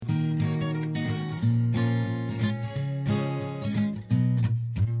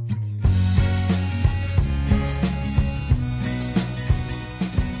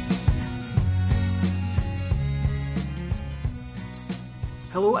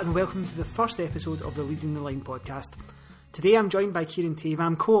Hello and welcome to the first episode of the Leading the Line podcast. Today I'm joined by Kieran Tave.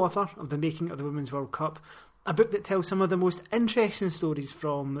 I'm co-author of The Making of the Women's World Cup, a book that tells some of the most interesting stories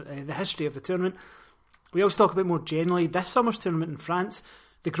from the history of the tournament. We also talk about more generally this summer's tournament in France,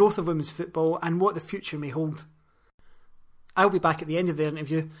 the growth of women's football and what the future may hold. I'll be back at the end of the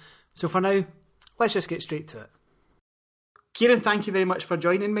interview, so for now, let's just get straight to it. Kieran, thank you very much for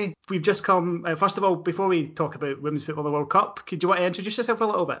joining me. We've just come, first of all, before we talk about Women's Football World Cup, could you want to introduce yourself a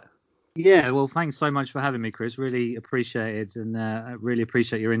little bit? Yeah, well, thanks so much for having me, Chris. Really appreciate it, and I really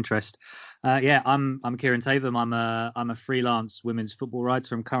appreciate your interest. I'm Kieran Tatham. I'm a freelance women's football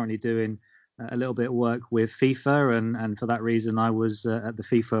writer. I'm currently doing a little bit of work with FIFA, and for that reason, I was at the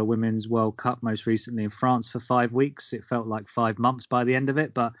FIFA Women's World Cup most recently in France for 5 weeks. It felt like 5 months by the end of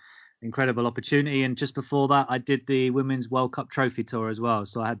it, but incredible opportunity. And just before that, I did the Women's World Cup Trophy Tour as well.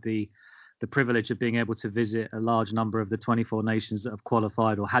 So I had the privilege of being able to visit a large number of the 24 nations that have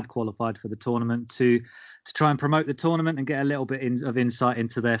qualified or had qualified for the tournament to try and promote the tournament and get a little bit of insight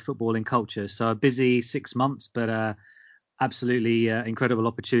into their footballing culture. So a busy 6 months, but absolutely incredible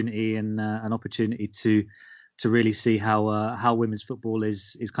opportunity and an opportunity to really see how women's football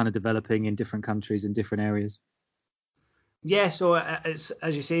is kind of developing in different countries in different areas. Yeah, so it's,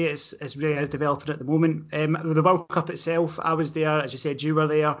 as you say, it's really is developing at the moment. With the World Cup itself, I was there, as you said, you were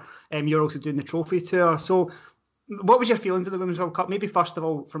there. You're also doing the trophy tour. So what was your feelings of the Women's World Cup? Maybe first of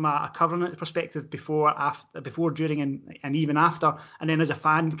all, from a covering it perspective, before, during, and even after, and then as a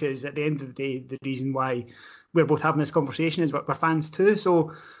fan, because at the end of the day, the reason why we're both having this conversation is we're fans too.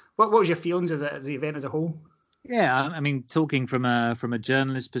 So what was your feelings as the event as a whole? Yeah, I mean, talking from a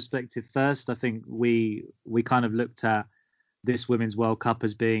journalist perspective first, I think we kind of looked at this Women's World Cup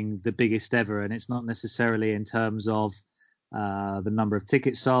as being the biggest ever, and it's not necessarily in terms of the number of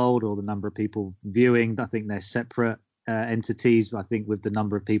tickets sold or the number of people viewing. I think they're separate entities, but I think with the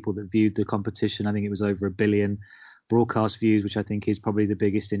number of people that viewed the competition, I think it was over 1 billion broadcast views, which I think is probably the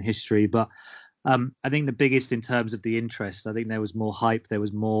biggest in history. But I think the biggest in terms of the interest, I think there was more hype, there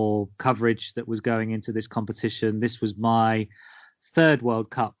was more coverage that was going into this competition. This was my third World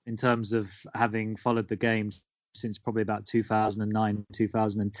Cup in terms of having followed the games since probably about 2009,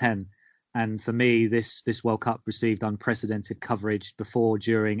 2010. And for me, this World Cup received unprecedented coverage before,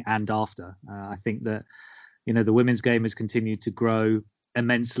 during and after. I think that, the women's game has continued to grow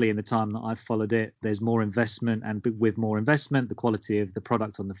immensely in the time that I've followed it. There's more investment, and with more investment, the quality of the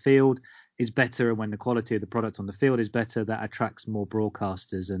product on the field is better. And when the quality of the product on the field is better, that attracts more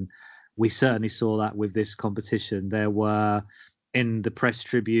broadcasters. And we certainly saw that with this competition. There were, in the press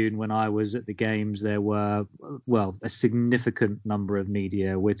tribune when I was at the games, there were, a significant number of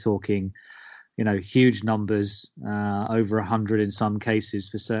media. We're talking, huge numbers, over 100 in some cases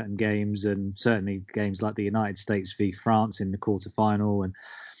for certain games, and certainly games like the United States v France in the quarterfinal and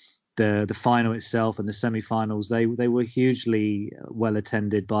the final itself and the semi-finals. They were hugely well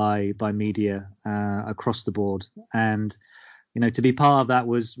attended by media across the board. And to be part of that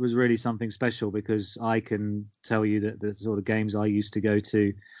was really something special, because I can tell you that the sort of games I used to go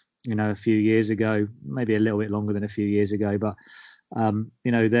to, a few years ago, maybe a little bit longer than a few years ago, but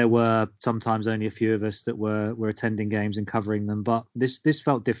there were sometimes only a few of us that were attending games and covering them. But this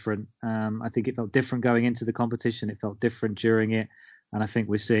felt different. I think it felt different going into the competition. It felt different during it, and I think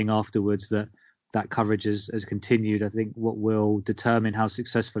we're seeing afterwards that coverage has continued. I think what will determine how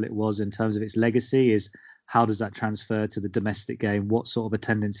successful it was in terms of its legacy is how does that transfer to the domestic game? What sort of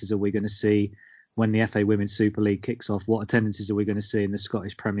attendances are we going to see when the FA Women's Super League kicks off? What attendances are we going to see in the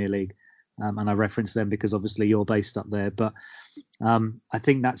Scottish Premier League? And I reference them because obviously you're based up there. But I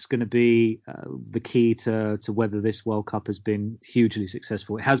think that's going to be the key to whether this World Cup has been hugely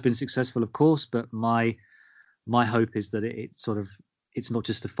successful. It has been successful, of course, but my hope is that it's not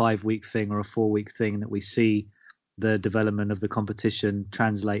just a 5-week thing or a 4-week thing, that we see the development of the competition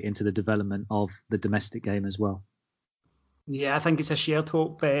translate into the development of the domestic game as well. Yeah, I think it's a shared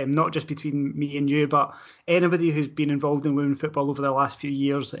hope, not just between me and you, but anybody who's been involved in women's football over the last few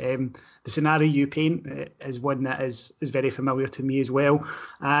years. The scenario you paint is one that is very familiar to me as well.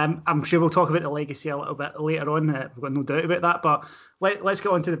 I'm sure we'll talk about the legacy a little bit later on. We've got no doubt about that. But let's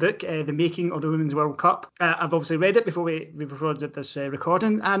get on to the book, The Making of the Women's World Cup. I've obviously read it before we recorded this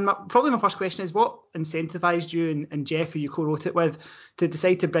recording. And probably my first question is, what incentivised you and Jeff, who you co-wrote it with, to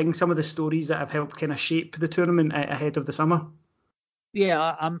decide to bring some of the stories that have helped kind of shape the tournament ahead of the summer?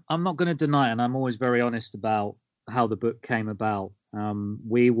 Yeah, I'm not going to deny it, and I'm always very honest about how the book came about.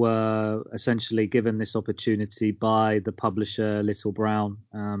 We were essentially given this opportunity by the publisher Little Brown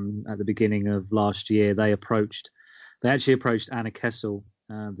at the beginning of last year. They actually approached Anna Kessel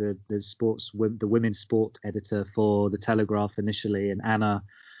the women's sport editor for the Telegraph initially, and Anna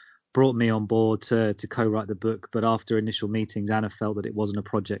brought me on board to co-write the book. But after initial meetings, Anna felt that it wasn't a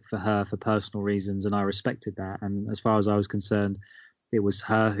project for her for personal reasons, and I respected that. And as far as I was concerned, it was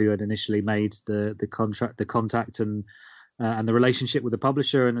her who had initially made the contact and the relationship with the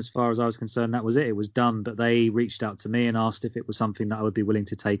publisher. And as far as I was concerned, that was it. It was done. But they reached out to me and asked if it was something that I would be willing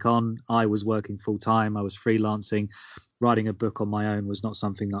to take on. I was working full time. I was freelancing. Writing a book on my own was not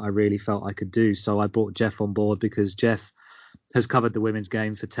something that I really felt I could do. So I brought Jeff on board because Jeff has covered the women's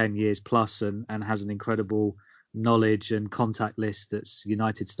game for 10 years plus and has an incredible knowledge and contact list that's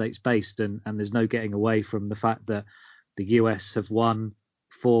United States based. And there's no getting away from the fact that the US have won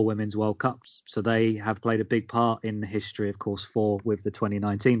 4 Women's World Cups. So they have played a big part in the history, of course, 4 with the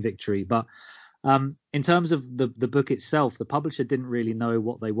 2019 victory. But in terms of the book itself, the publisher didn't really know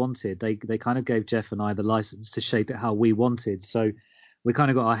what they wanted. They kind of gave Jeff and I the license to shape it how we wanted. So we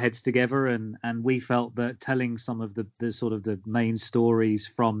kind of got our heads together and we felt that telling some of the sort of the main stories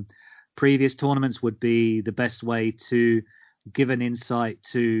from previous tournaments would be the best way to give an insight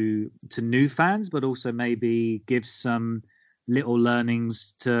to new fans, but also maybe give some little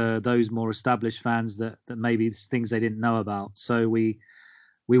learnings to those more established fans that maybe it's things they didn't know about. So we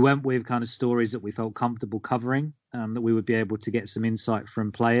went with kind of stories that we felt comfortable covering, that we would be able to get some insight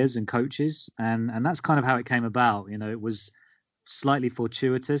from players and coaches. And that's kind of how it came about. You know, it was slightly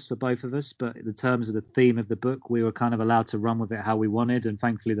fortuitous for both of us, but in terms of the theme of the book, we were kind of allowed to run with it how we wanted. And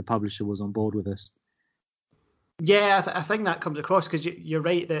thankfully, the publisher was on board with us. Yeah, I think that comes across because you're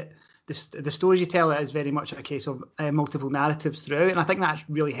right that the stories you tell is very much a case of multiple narratives throughout, and I think that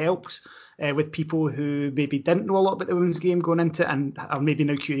really helps with people who maybe didn't know a lot about the women's game going into it and are maybe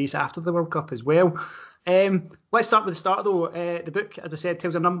now curious after the World Cup as well. Let's start with the start though. The book, as I said,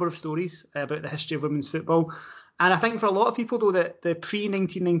 tells a number of stories about the history of women's football. And I think for a lot of people, though, that the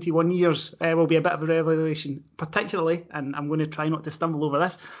pre-1991 years will be a bit of a revelation, particularly, and I'm going to try not to stumble over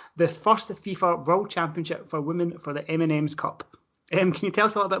this, the first FIFA World Championship for women for the M&M's Cup. Can you tell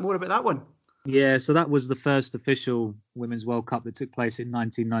us a little bit more about that one? Yeah, so that was the first official Women's World Cup that took place in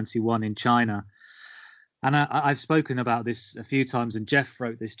 1991 in China. And I've spoken about this a few times, and Jeff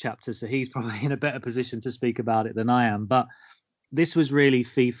wrote this chapter, so he's probably in a better position to speak about it than I am. But this was really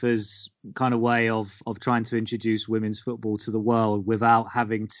FIFA's kind of way of trying to introduce women's football to the world without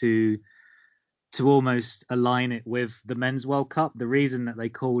having to almost align it with the Men's World Cup. The reason that they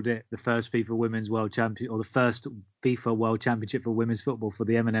called it the first FIFA Women's World Champion, or the first FIFA World Championship for women's football for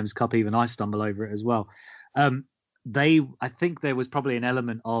the M&M's Cup, even I stumble over it as well. I think there was probably an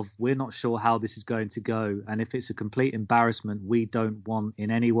element of, we're not sure how this is going to go, and if it's a complete embarrassment, we don't want in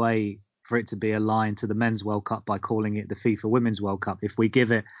any way for it to be aligned to the Men's World Cup by calling it the FIFA Women's World Cup. If we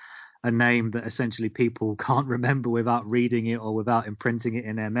give it a name that essentially people can't remember without reading it or without imprinting it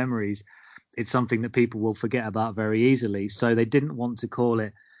in their memories, it's something that people will forget about very easily. So they didn't want to call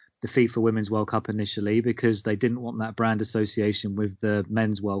it the FIFA Women's World Cup initially because they didn't want that brand association with the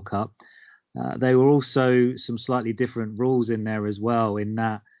Men's World Cup. There were also some slightly different rules in there as well, in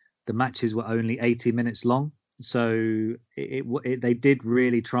that the matches were only 80 minutes long. So they did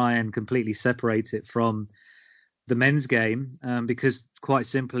really try and completely separate it from the men's game because quite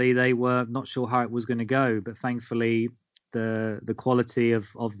simply they were not sure how it was going to go. But thankfully, the quality of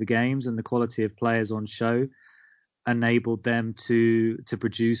the games and the quality of players on show enabled them to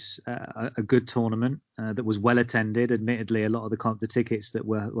produce a good tournament that was well attended. Admittedly, a lot of the tickets that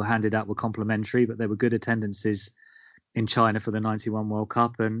were handed out were complimentary, but there were good attendances in China for the 91 World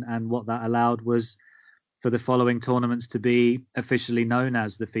Cup. And what that allowed was for the following tournaments to be officially known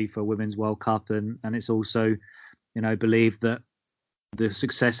as the FIFA Women's World Cup. And it's also, believed that the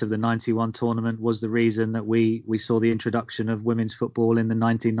success of the 91 tournament was the reason that we saw the introduction of women's football in the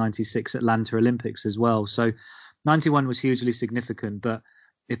 1996 Atlanta Olympics as well. So 91 was hugely significant, but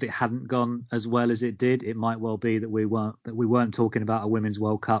if it hadn't gone as well as it did, it might well be that we weren't talking about a Women's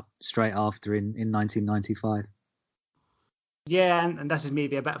World Cup straight after in 1995. Yeah, and this is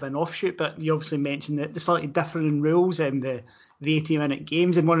maybe a bit of an offshoot, but you obviously mentioned the slightly different rules and the 80-minute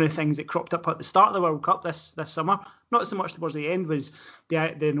games. And one of the things that cropped up at the start of the World Cup this summer, not so much towards the end, was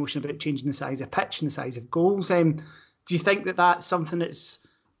the notion about changing the size of pitch and the size of goals. Do you think that that's something that's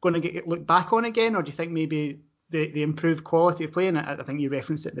going to get looked back on again, or do you think maybe the improved quality of play, and I think you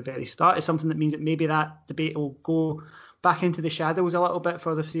referenced it at the very start, is something that means that maybe that debate will go back into the shadows a little bit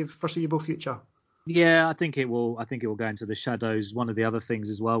for the foreseeable future? Yeah, I think it will go into the shadows. One of the other things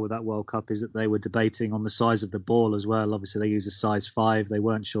as well with that World Cup is that they were debating on the size of the ball as well. Obviously, they use a size 5. They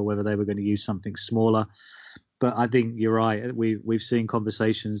weren't sure whether they were going to use something smaller. But I think you're right. We've seen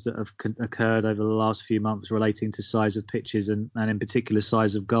conversations that have occurred over the last few months relating to size of pitches and in particular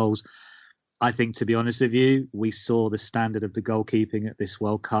size of goals. I think, to be honest with you, we saw the standard of the goalkeeping at this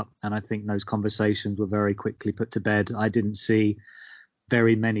World Cup, and I think those conversations were very quickly put to bed. I didn't see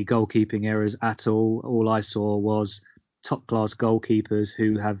very many goalkeeping errors at all. All I saw was top-class goalkeepers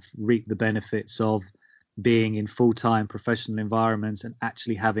who have reaped the benefits of being in full-time professional environments and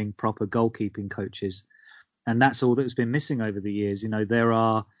actually having proper goalkeeping coaches. And that's all that's been missing over the years. You know, there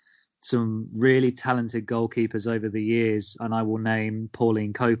are some really talented goalkeepers over the years, and I will name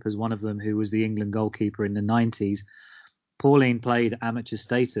Pauline Cope as one of them, who was the England goalkeeper in the 90s. Pauline played amateur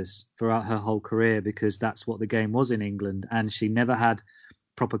status throughout her whole career because that's what the game was in England, and she never had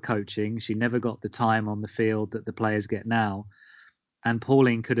proper coaching. She never got the time on the field that the players get now. And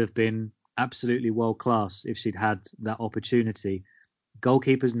Pauline could have been absolutely world class if she'd had that opportunity.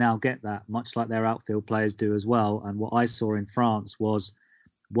 Goalkeepers now get that, much like their outfield players do as well. And what I saw in France was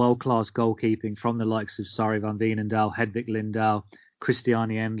world-class goalkeeping from the likes of Sari van Veenendaal, Hedvig Lindahl, Christiane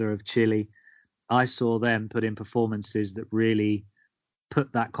Endler of Chile. I saw them put in performances that really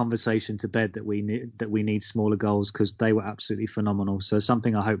put that conversation to bed that we need smaller goals, because they were absolutely phenomenal. So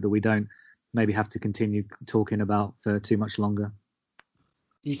something I hope that we don't maybe have to continue talking about for too much longer.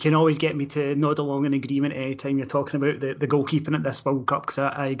 You can always get me to nod along in agreement anytime you're talking about the goalkeeping at this World Cup, because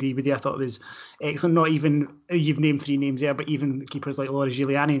I agree with you. I thought it was excellent. Not even, you've named 3 names there, but even keepers like Laura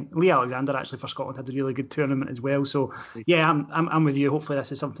Giuliani, Lee Alexander actually for Scotland had a really good tournament as well. So yeah, I'm with you. Hopefully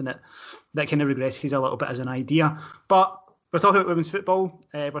this is something that kind of regresses a little bit as an idea. But we're talking about women's football.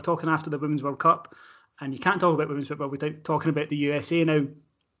 We're talking after the Women's World Cup, and you can't talk about women's football without talking about the USA now.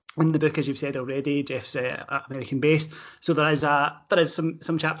 In the book, as you've said already, Jeff's American based, so there is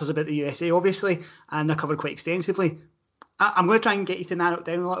some chapters about the USA, obviously, and they're covered quite extensively. I'm going to try and get you to narrow it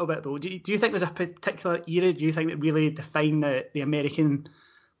down a little bit, though. Do you think there's a particular era? Do you think that really define the American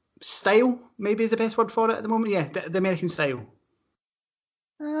style? Maybe is the best word for it at the moment. Yeah, the American style.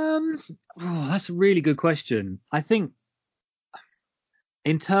 That's a really good question. I think,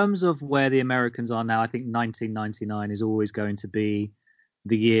 in terms of where the Americans are now, I think 1999 is always going to be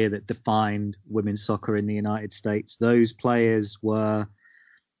the year that defined women's soccer in the United States. Those players were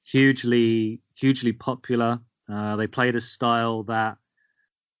hugely popular. They played a style that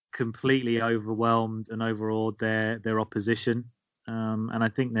completely overwhelmed and overawed their opposition. And I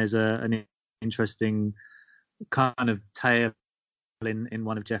think there's an interesting kind of tale in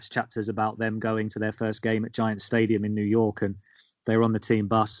one of Jeff's chapters about them going to their first game at Giant Stadium in New York, and they were on the team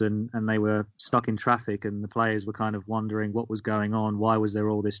bus and they were stuck in traffic, and the players were kind of wondering what was going on. Why was there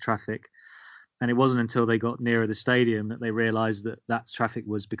all this traffic? And it wasn't until they got nearer the stadium that they realized that traffic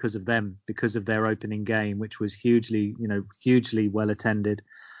was because of them, because of their opening game, which was hugely well attended.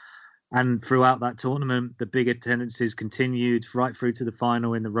 And throughout that tournament, the big attendances continued right through to the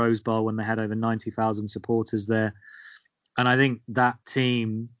final in the Rose Bowl, when they had over 90,000 supporters there. And I think that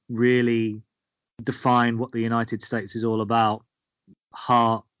team really defined what the United States is all about.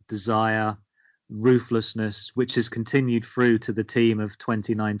 Heart, desire, ruthlessness, which has continued through to the team of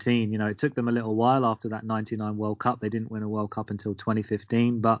 2019. You know, it took them a little while after that 99 World Cup. They didn't win a World Cup until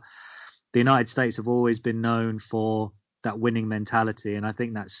 2015, but the United States have always been known for that winning mentality. And I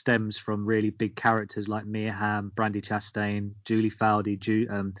think that stems from really big characters like Mia Hamm, Brandi Chastain, Julie Foudy,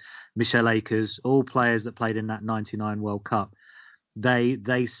 Michelle Akers, all players that played in that 99 World Cup. They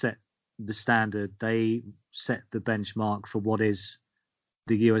set the standard. They set the benchmark for what is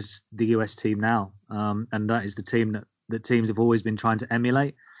the US team now, and that is the team that teams have always been trying to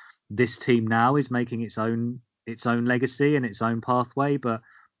emulate. This team now is making its own legacy and its own pathway, but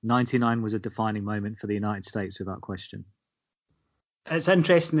 99 was a defining moment for the United States without question. It's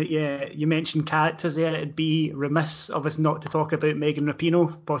interesting that you mentioned characters there. It'd be remiss of us not to talk about Megan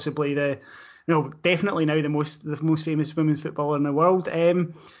Rapinoe, possibly definitely now the most famous women's footballer in the world.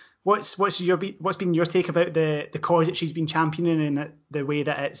 What's been your take about the cause that she's been championing, and the way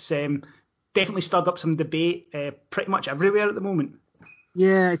that it's definitely stirred up some debate pretty much everywhere at the moment?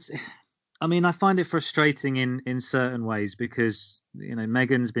 Yeah, I find it frustrating in certain ways, because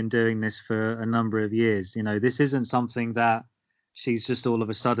Megan's been doing this for a number of years. This isn't something that she's just all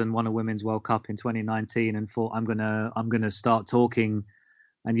of a sudden won a Women's World Cup in 2019 and thought I'm gonna start talking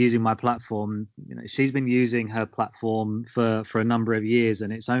and using my platform. She's been using her platform for a number of years,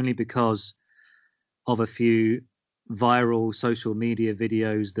 and it's only because of a few viral social media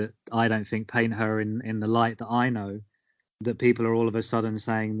videos that I don't think paint her in the light that I know, that people are all of a sudden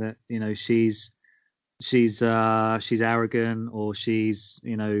saying that she's arrogant, or she's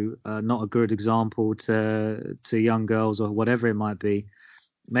not a good example to young girls, or whatever it might be.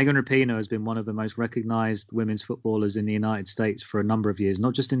 Megan Rapinoe has been one of the most recognised women's footballers in the United States for a number of years,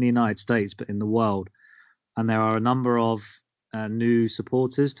 not just in the United States, but in the world. And there are a number of new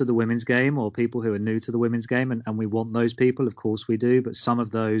supporters to the women's game, or people who are new to the women's game, and we want those people, of course we do, but some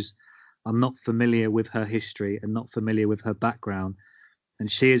of those are not familiar with her history and not familiar with her background. And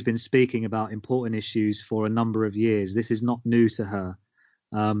she has been speaking about important issues for a number of years. This is not new to her.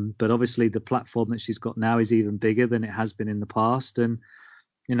 But obviously the platform that she's got now is even bigger than it has been in the past. And,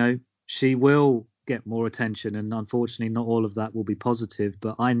 you know, she will get more attention. And unfortunately, not all of that will be positive.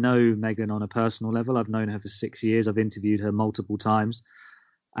 But I know Megan on a personal level. I've known her for 6 years. I've interviewed her multiple times.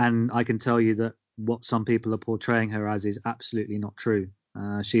 And I can tell you that what some people are portraying her as is absolutely not true.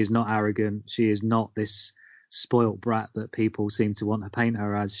 She is not arrogant. She is not this spoilt brat that people seem to want to paint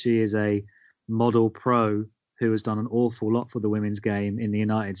her as. She is a model pro who has done an awful lot for the women's game in the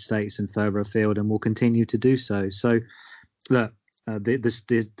United States and further afield, and will continue to do so. So, look,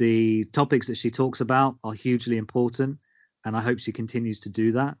 the topics that she talks about are hugely important, and I hope she continues to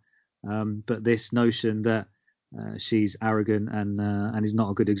do that. But this notion that she's arrogant and is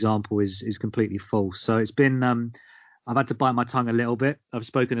not a good example is completely false. So it's been I've had to bite my tongue a little bit. I've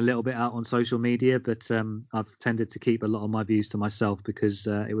spoken a little bit out on social media, but I've tended to keep a lot of my views to myself because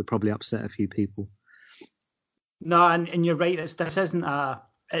it would probably upset a few people. No, and you're right. This isn't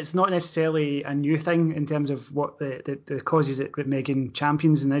it's not necessarily a new thing in terms of what the causes that Megan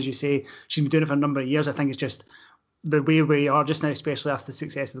champions. And as you say, she's been doing it for a number of years. I think it's just the way we are just now, especially after the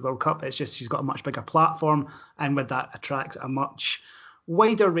success of the World Cup. It's just she's got a much bigger platform, and with that attracts a much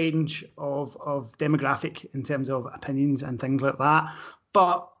wider range of demographic in terms of opinions and things like that.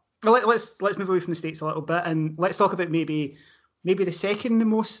 But let's move away from the States a little bit, and let's talk about maybe the second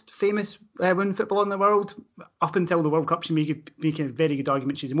most famous women footballer in the world. Up until the World Cup, she made a very good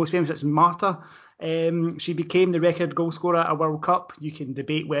argument she's the most famous. It's Marta. She became the record goal scorer at a World Cup. You can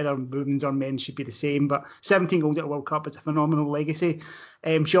debate whether women's or men's should be the same, but 17 goals at a World Cup is a phenomenal legacy.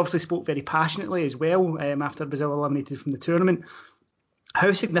 She obviously spoke very passionately as well after Brazil eliminated from the tournament.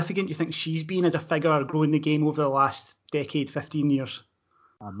 How significant do you think she's been as a figure growing the game over the last decade, 15 years?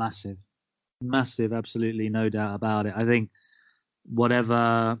 Massive, absolutely, no doubt about it. I think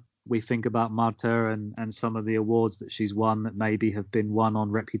whatever we think about Marta and some of the awards that she's won that maybe have been won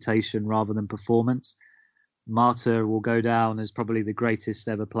on reputation rather than performance, Marta will go down as probably the greatest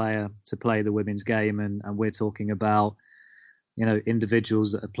ever player to play the women's game. And we're talking about, you know,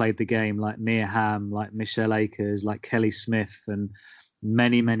 individuals that have played the game like Mia Hamm, like Michelle Akers, like Kelly Smith, and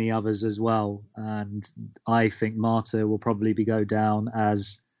many, many others as well. And I think Marta will probably go down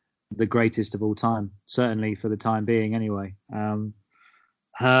as the greatest of all time, certainly for the time being anyway.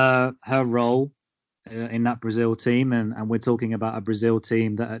 Her role in that Brazil team, and we're talking about a Brazil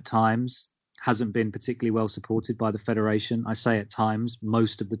team that at times hasn't been particularly well supported by the federation. I say at times,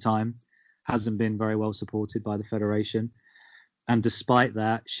 most of the time, hasn't been very well supported by the federation. And despite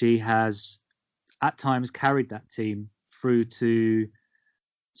that, she has at times carried that team through to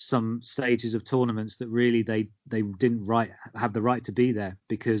some stages of tournaments that really they didn't have the right to be there,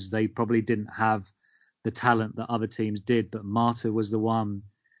 because they probably didn't have the talent that other teams did. But Marta was the one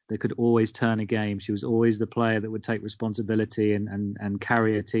that could always turn a game. She was always the player that would take responsibility and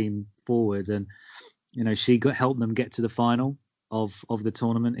carry a team forward. And, you know, she helped them get to the final of the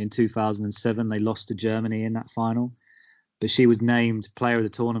tournament in 2007. They lost to Germany in that final, but she was named player of the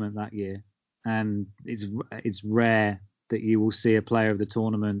tournament that year. And it's rare that you will see a player of the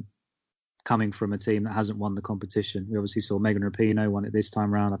tournament coming from a team that hasn't won the competition. We obviously saw Megan Rapinoe won it this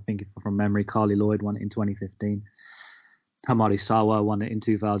time round. I think, from memory, Carly Lloyd won it in 2015. Hamari Sawa won it in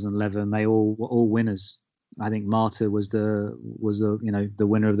 2011. They all were all winners. I think Marta was the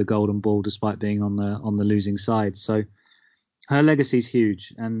winner of the Golden Ball, despite being on the losing side. So her legacy is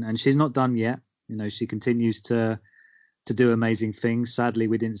huge, and she's not done yet. You know, she continues to do amazing things. Sadly,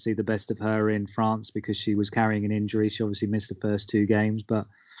 we didn't see the best of her in France because she was carrying an injury. She obviously missed the first 2 games, but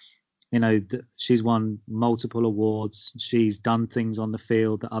you know, she's won multiple awards. She's done things on the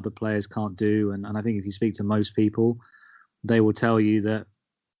field that other players can't do. And I think if you speak to most people, they will tell you that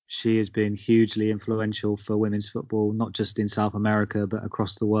she has been hugely influential for women's football, not just in South America, but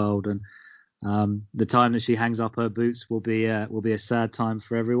across the world. And the time that she hangs up her boots will be a sad time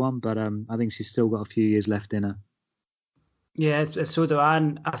for everyone. But I think she's still got a few years left in her. Yeah, so do I.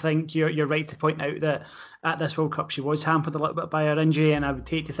 And I think you're right to point out that at this World Cup she was hampered a little bit by her injury, and I would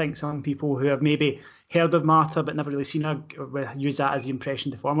hate to think some people who have maybe heard of Marta but never really seen her use that as the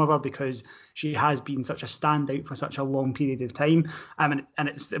impression to form of her, because she has been such a standout for such a long period of time. And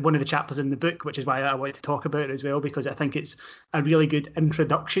it's one of the chapters in the book, which is why I wanted to talk about it as well, because I think it's a really good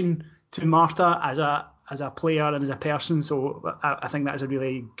introduction to Marta as a as a player and as a person. So I think that is a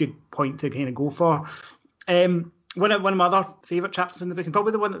really good point to kind of go for. One of my other favourite chapters in the book, and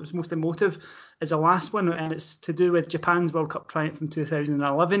probably the one that was most emotive, is the last one, and it's to do with Japan's World Cup triumph in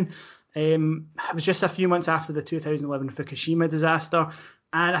 2011. It was just a few months after the 2011 Fukushima disaster,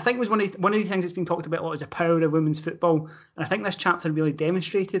 and I think it was one of the things that's been talked about a lot is the power of women's football, and I think this chapter really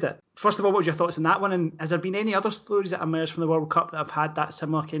demonstrated it. First of all, what was your thoughts on that one, and has there been any other stories that emerged from the World Cup that have had that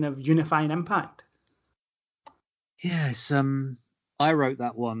similar kind of unifying impact? Yes, I wrote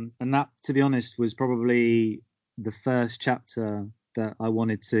that one, and that, to be honest, was probably the first chapter that I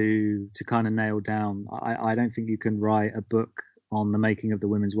wanted to kind of nail down. I don't think you can write a book on the making of the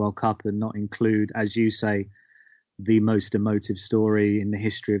Women's World Cup and not include, as you say, the most emotive story in the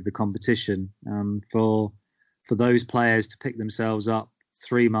history of the competition. For those players to pick themselves up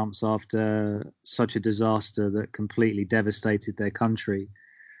 3 months after such a disaster that completely devastated their country,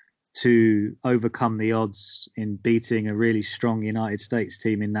 to overcome the odds in beating a really strong United States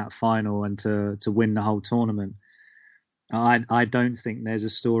team in that final and to win the whole tournament. I don't think there's a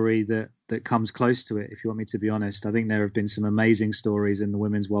story that comes close to it, if you want me to be honest. I think there have been some amazing stories in the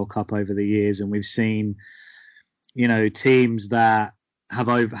Women's World Cup over the years, and we've seen, teams that have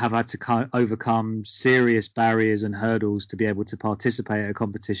had to overcome serious barriers and hurdles to be able to participate at a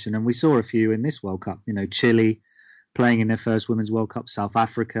competition. And we saw a few in this World Cup, Chile playing in their first Women's World Cup, South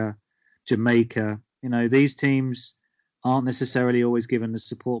Africa, Jamaica. These teams aren't necessarily always given the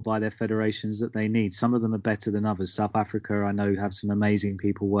support by their federations that they need. Some of them are better than others. South Africa, I know, have some amazing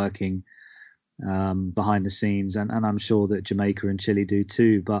people working behind the scenes, and I'm sure that Jamaica and Chile do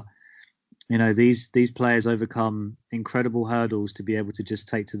too. But these players overcome incredible hurdles to be able to just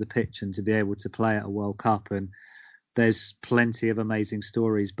take to the pitch and to be able to play at a World Cup. And there's plenty of amazing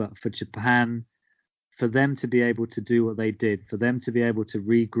stories. But for Japan, for them to be able to do what they did, for them to be able to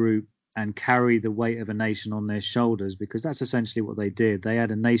regroup and carry the weight of a nation on their shoulders, because that's essentially what they did. They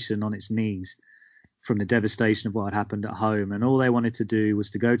had a nation on its knees from the devastation of what had happened at home, and all they wanted to do was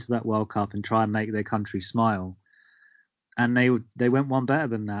to go to that World Cup and try and make their country smile. And they went one better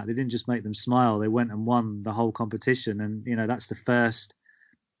than that. They didn't just make them smile, they went and won the whole competition. And that's the first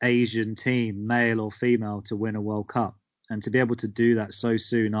Asian team, male or female, to win a World Cup. And to be able to do that so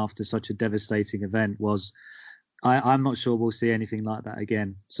soon after such a devastating event was, I'm not sure we'll see anything like that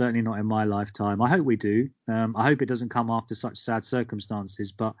again. Certainly not in my lifetime. I hope we do. I hope it doesn't come after such sad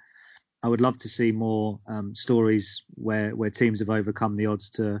circumstances, but I would love to see more stories where teams have overcome the odds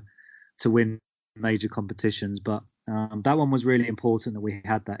to win major competitions. But that one was really important that we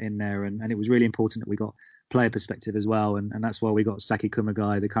had that in there, and it was really important that we got player perspective as well, and that's why we got Saki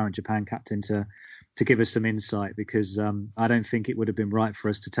Kumagai, the current Japan captain, to give us some insight, because I don't think it would have been right for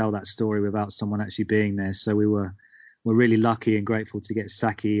us to tell that story without someone actually being there. So we're really lucky and grateful to get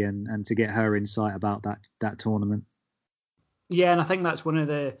Saki and to get her insight about that tournament. Yeah, and I think that's one of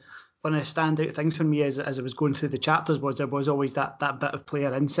the standout things for me as I was going through the chapters was there was always that bit of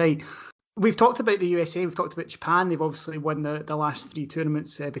player insight. We've talked about the USA, we've talked about Japan. They've obviously won the last 3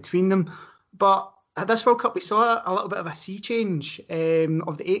 tournaments between them, but at this World Cup, we saw a little bit of a sea change.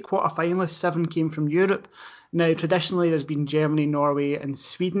 Of the 8 quarter-finalists, 7 came from Europe. Now, traditionally, there's been Germany, Norway and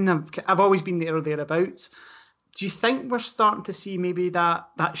Sweden. I've always been there or thereabouts. Do you think we're starting to see maybe that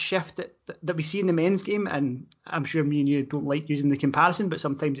shift that we see in the men's game? And I'm sure me and you don't like using the comparison, but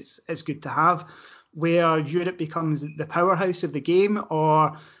sometimes it's good to have, where Europe becomes the powerhouse of the game?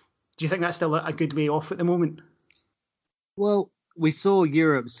 Or do you think that's still a good way off at the moment? Well, we saw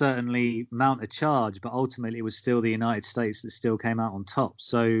Europe certainly mount a charge, but ultimately it was still the United States that still came out on top.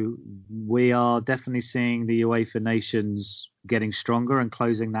 So we are definitely seeing the UEFA nations getting stronger and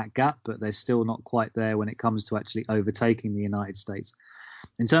closing that gap, but they're still not quite there when it comes to actually overtaking the United States.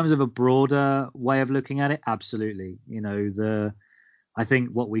 In terms of a broader way of looking at it, absolutely. I think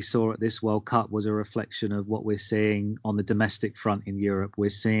what we saw at this World Cup was a reflection of what we're seeing on the domestic front in Europe. We're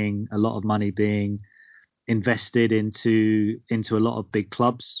seeing a lot of money being invested into a lot of big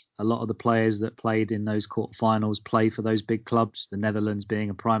clubs. A lot of the players that played in those quarterfinals play for those big clubs, the Netherlands being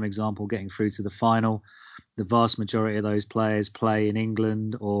a prime example, getting through to the final. The vast majority of those players play in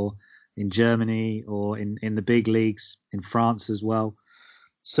England or in Germany or in the big leagues, in France as well.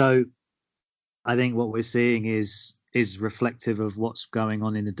 So I think what we're seeing is reflective of what's going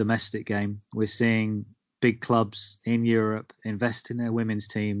on in the domestic game. We're seeing big clubs in Europe invest in their women's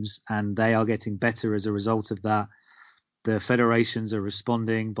teams, and they are getting better as a result of that. The federations are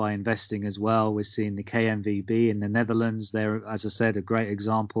responding by investing as well. We're seeing the KNVB in the Netherlands. They're, as I said, a great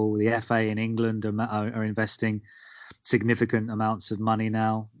example. The FA in England are investing significant amounts of money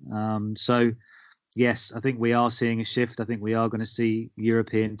now. So, yes, I think we are seeing a shift. I think we are going to see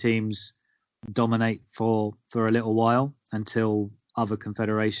European teams dominate for a little while until other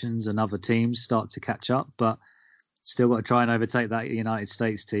confederations and other teams start to catch up, but still got to try and overtake that United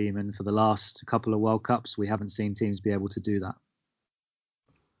States team. And for the last couple of World Cups, we haven't seen teams be able to do that.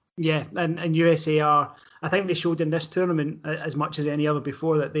 Yeah, and USA are, I think they showed in this tournament as much as any other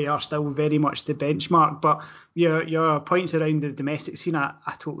before that they are still very much the benchmark. But your points around the domestic scene, I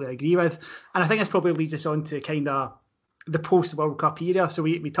totally agree with. And I think this probably leads us on to kind of the post-World Cup era. So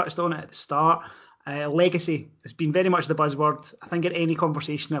we touched on it at the start. Legacy has been very much the buzzword. I think in any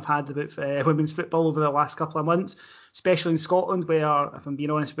conversation I've had about women's football over the last couple of months, especially in Scotland, where, if I'm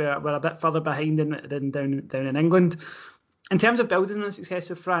being honest, we're a bit further behind than down in England. In terms of building on the success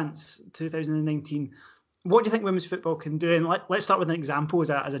of France 2019, what do you think women's football can do? And let's start with an example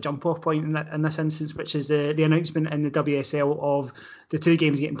as a jump-off point in this instance, which is the announcement in the WSL of the two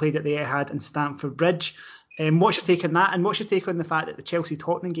games getting played at the Etihad and Stamford Bridge. What's your take on that? And what's your take on the fact that the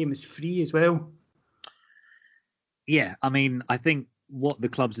Chelsea-Tottenham game is free as well? Yeah, I mean, I think what the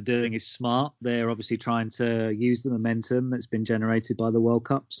clubs are doing is smart. They're obviously trying to use the momentum that's been generated by the World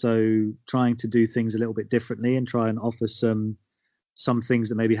Cup. So trying to do things a little bit differently and try and offer some things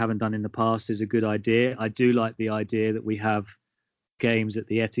that maybe haven't done in the past is a good idea. I do like the idea that we have games at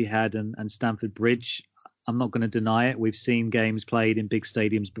the Etihad and Stamford Bridge. I'm not going to deny it. We've seen games played in big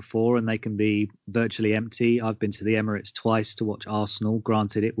stadiums before and they can be virtually empty. I've been to the Emirates twice to watch Arsenal.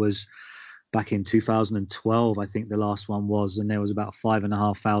 Granted, it was back in 2012, I think the last one was, and there was about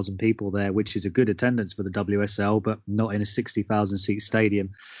 5,500 people there, which is a good attendance for the WSL, but not in a 60,000 seat stadium.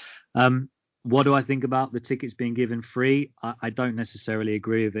 What do I think about the tickets being given free? I don't necessarily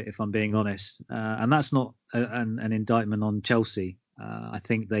agree with it, if I'm being honest. And that's not an indictment on Chelsea. I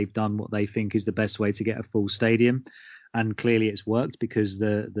think they've done what they think is the best way to get a full stadium. And clearly it's worked because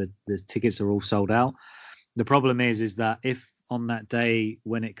the tickets are all sold out. The problem is that if on that day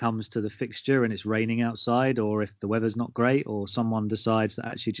when it comes to the fixture and it's raining outside, or if the weather's not great, or someone decides that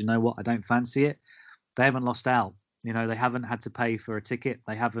actually, do you know what, I don't fancy it, they haven't lost out. You know, they haven't had to pay for a ticket.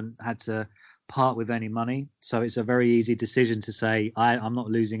 They haven't had to part with any money. So it's a very easy decision to say, I'm not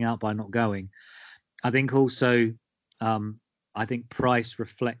losing out by not going. I think also, I think price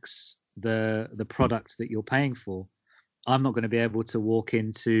reflects the product that you're paying for. I'm not going to be able to walk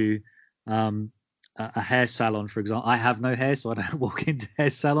into a hair salon, for example. I have no hair, so I don't walk into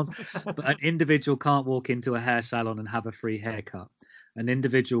hair salons. But an individual can't walk into a hair salon and have a free haircut. An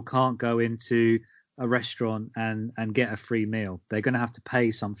individual can't go into a restaurant and get a free meal. They're going to have to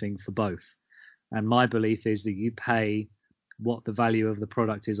pay something for both. And my belief is that you pay what the value of the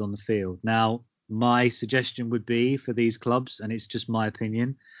product is on the field. Now, my suggestion would be for these clubs, and it's just my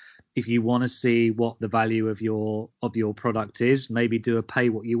opinion, if you want to see what the value of your product is, maybe do a pay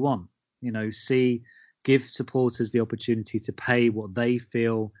what you want. You know, give supporters the opportunity to pay what they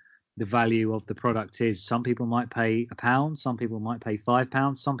feel the value of the product is. Some people might pay £1, some people might pay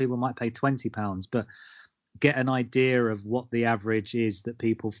 £5, some people might pay £20, but get an idea of what the average is that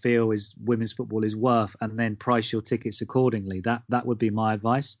people feel is women's football is worth, and then price your tickets accordingly. That would be my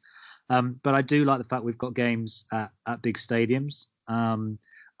advice. But I do like the fact we've got games at big stadiums.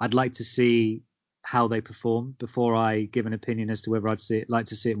 I'd like to see how they perform before I give an opinion as to whether I'd like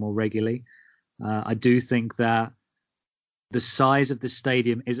to see it more regularly. I do think that the size of the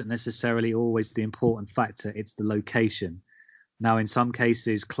stadium isn't necessarily always the important factor. It's the location. Now, in some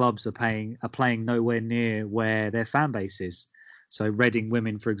cases, clubs are playing nowhere near where their fan base is. So Reading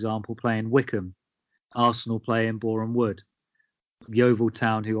Women, for example, play in Wickham. Arsenal play in Boreham Wood. Yeovil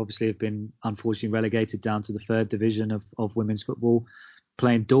Town, who obviously have been unfortunately relegated down to the third division of women's football,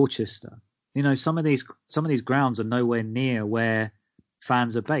 play in Dorchester. You know, some of these grounds are nowhere near where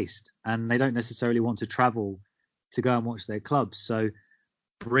fans are based, and they don't necessarily want to travel to go and watch their clubs. So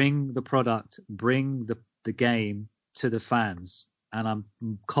bring the product, bring the game to the fans, and I'm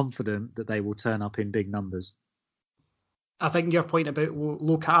confident that they will turn up in big numbers. I think your point about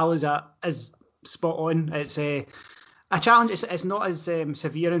locale is spot on. It's a challenge. It's not as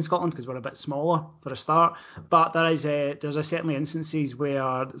severe in Scotland because we're a bit smaller for a start, but there's certainly instances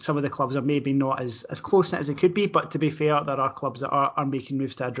where some of the clubs are maybe not as close as it could be. But to be fair, there are clubs that are making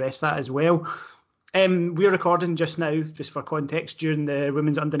moves to address that as well. We're recording just now, just for context, during the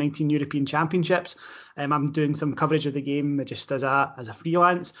Women's Under-19 European Championships. I'm doing some coverage of the game just as a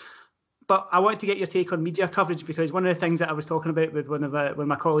freelance. But I wanted to get your take on media coverage, because one of the things that I was talking about with one of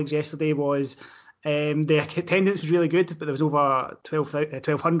my colleagues yesterday was the attendance was really good, but there was over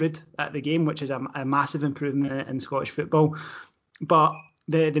 1,200 at the game, which is a massive improvement in Scottish football. But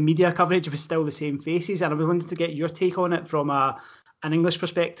the media coverage was still the same faces, and I wanted to get your take on it from a an English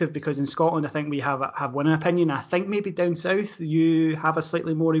perspective, because in Scotland I think we have one opinion. I think maybe down south you have a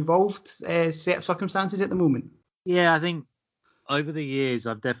slightly more evolved set of circumstances at the moment. Yeah, I think over the years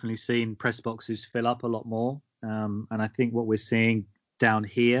I've definitely seen press boxes fill up a lot more, and I think what we're seeing down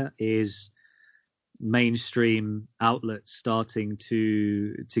here is mainstream outlets starting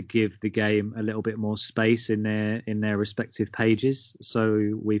to give the game a little bit more space in their respective pages.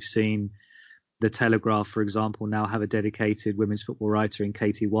 So we've seen the Telegraph, for example, now have a dedicated women's football writer in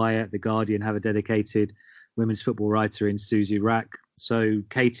Katie Wyatt. The Guardian have a dedicated women's football writer in Susie Rack. So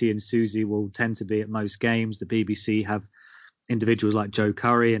Katie and Susie will tend to be at most games. The BBC have individuals like Joe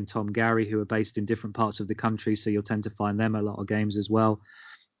Curry and Tom Gary who are based in different parts of the country, so you'll tend to find them a lot of games as well.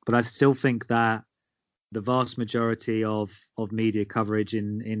 But I still think that the vast majority of media coverage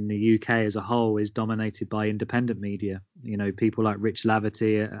in the UK as a whole is dominated by independent media. You know, people like Rich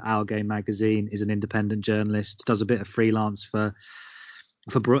Laverty at Our Game magazine is an independent journalist, does a bit of freelance for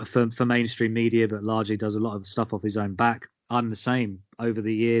mainstream media, but largely does a lot of the stuff off his own back. I'm the same. Over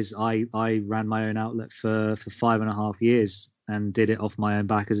the years, I ran my own outlet for 5.5 years and did it off my own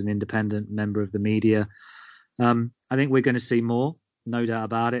back as an independent member of the media. I think we're going to see more. No doubt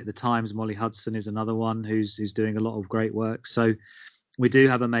about it. The Times, Molly Hudson is another one who's doing a lot of great work. So we do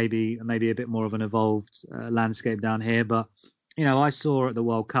have maybe a bit more of an evolved landscape down here. But, you know, I saw at the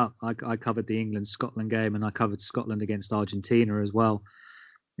World Cup, I covered the England-Scotland game and I covered Scotland against Argentina as well.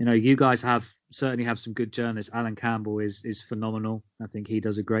 You know, you guys certainly have some good journalists. Alan Campbell is phenomenal. I think he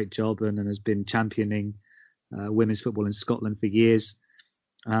does a great job and has been championing women's football in Scotland for years.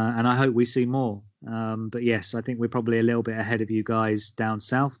 And I hope we see more. But yes, I think we're probably a little bit ahead of you guys down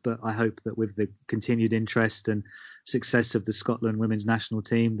south. But I hope that with the continued interest and success of the Scotland women's national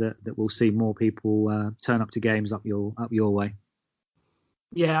team, that we'll see more people turn up to games up your way.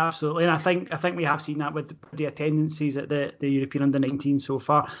 Yeah, absolutely. And I think we have seen that with the attendances at the European Under-19 so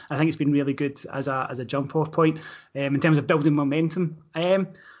far. I think it's been really good as a jump-off point in terms of building momentum.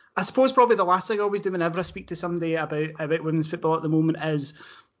 I suppose probably the last thing I always do whenever I speak to somebody about women's football at the moment is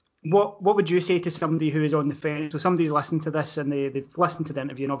what would you say to somebody who is on the fence? So somebody's listened to this and they've listened to the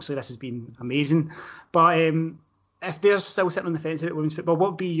interview, and obviously this has been amazing. But if they're still sitting on the fence about women's football,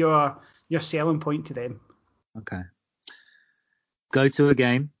 what would be your selling point to them? Okay. Go to a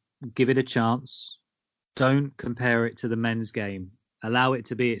game, give it a chance. Don't compare it to the men's game. Allow it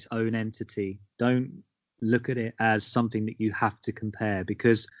to be its own entity. Don't look at it as something that you have to compare,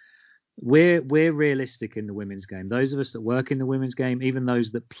 because we're realistic in the women's game. Those of us that work in the women's game, even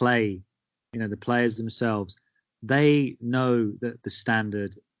those that play, you know, the players themselves, they know that the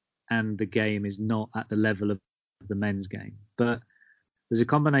standard and the game is not at the level of the men's game. But there's a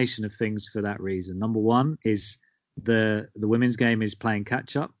combination of things for that reason. Number one is the women's game is playing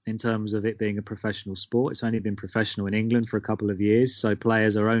catch up in terms of it being a professional sport. It's only been professional in England for a couple of years, so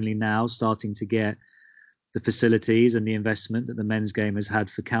players are only now starting to get the facilities and the investment that the men's game has had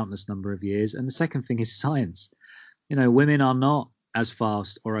for countless number of years. And the second thing is science. You know, women are not as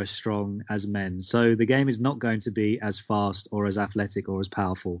fast or as strong as men, so the game is not going to be as fast or as athletic or as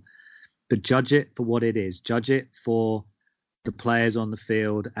powerful. But judge it for what it is. Judge it for the players on the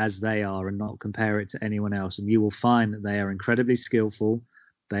field as they are, and not compare it to anyone else. And you will find that they are incredibly skillful,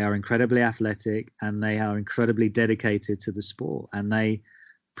 they are incredibly athletic, and they are incredibly dedicated to the sport. And they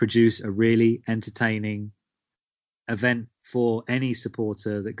produce a really entertaining event for any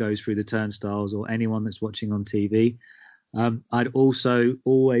supporter that goes through the turnstiles or anyone that's watching on TV. I'd also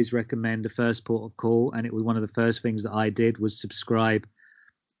always recommend a first port of call, and it was one of the first things that I did was subscribe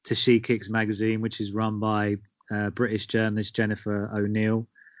to She Kicks magazine, which is run by British journalist Jennifer O'Neill.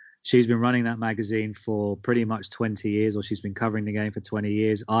 She's been running that magazine for pretty much 20 years, or she's been covering the game for 20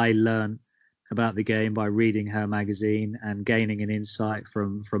 years. I learned about the game by reading her magazine and gaining an insight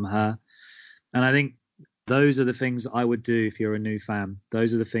from her. And I think those are the things I would do if you're a new fan.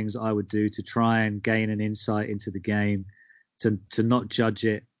 Those are the things I would do to try and gain an insight into the game, to not judge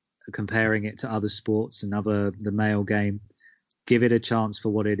it, comparing it to other sports and the male game. Give it a chance for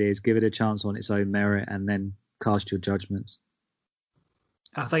what it is. Give it a chance on its own merit, and then cast your judgments.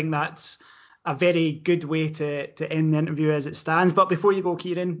 I think that's a very good way to end the interview as it stands. But before you go,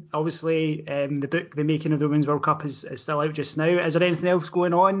 Kieran, obviously the book, The Making of the Women's World Cup, is still out just now. Is there anything else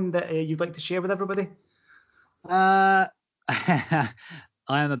going on that you'd like to share with everybody? I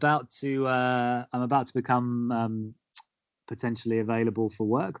am about to become potentially available for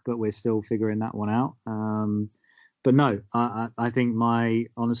work, but we're still figuring that one out. But no, I think my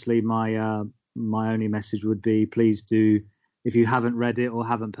only message would be, please do, if you haven't read it or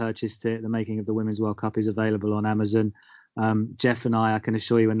haven't purchased it, The Making of the Women's World Cup is available on Amazon. Jeff and I can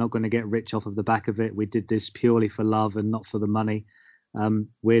assure you, we're not going to get rich off of the back of it. We did this purely for love and not for the money.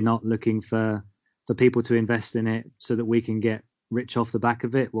 We're not looking for people to invest in it so that we can get rich off the back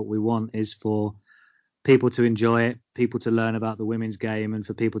of it. What we want is for people to enjoy it, people to learn about the women's game, and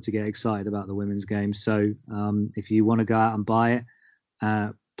for people to get excited about the women's game. So if you want to go out and buy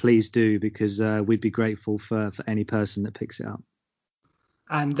it, please do, because we'd be grateful for any person that picks it up.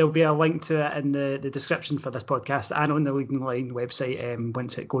 And there'll be a link to it in the description for this podcast and on the Leading the Line website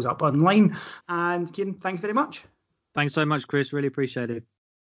once it goes up online. And Kieran, thank you very much. Thanks so much, Chris. Really appreciate it.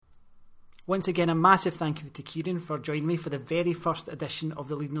 Once again, a massive thank you to Kieran for joining me for the very first edition of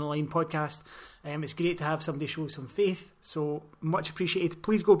the Leading the Line podcast. It's great to have somebody show some faith, so much appreciated.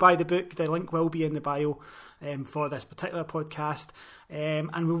 Please go buy the book. The link will be in the bio for this particular podcast. And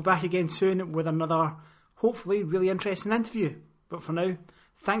we'll be back again soon with another, hopefully, really interesting interview. But for now,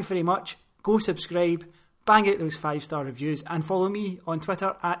 thanks very much. Go subscribe, bang out those 5-star reviews, and follow me on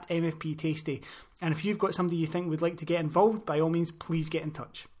Twitter at MFPTasty. And if you've got somebody you think would like to get involved, by all means, please get in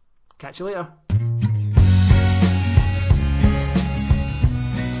touch. Catch you later.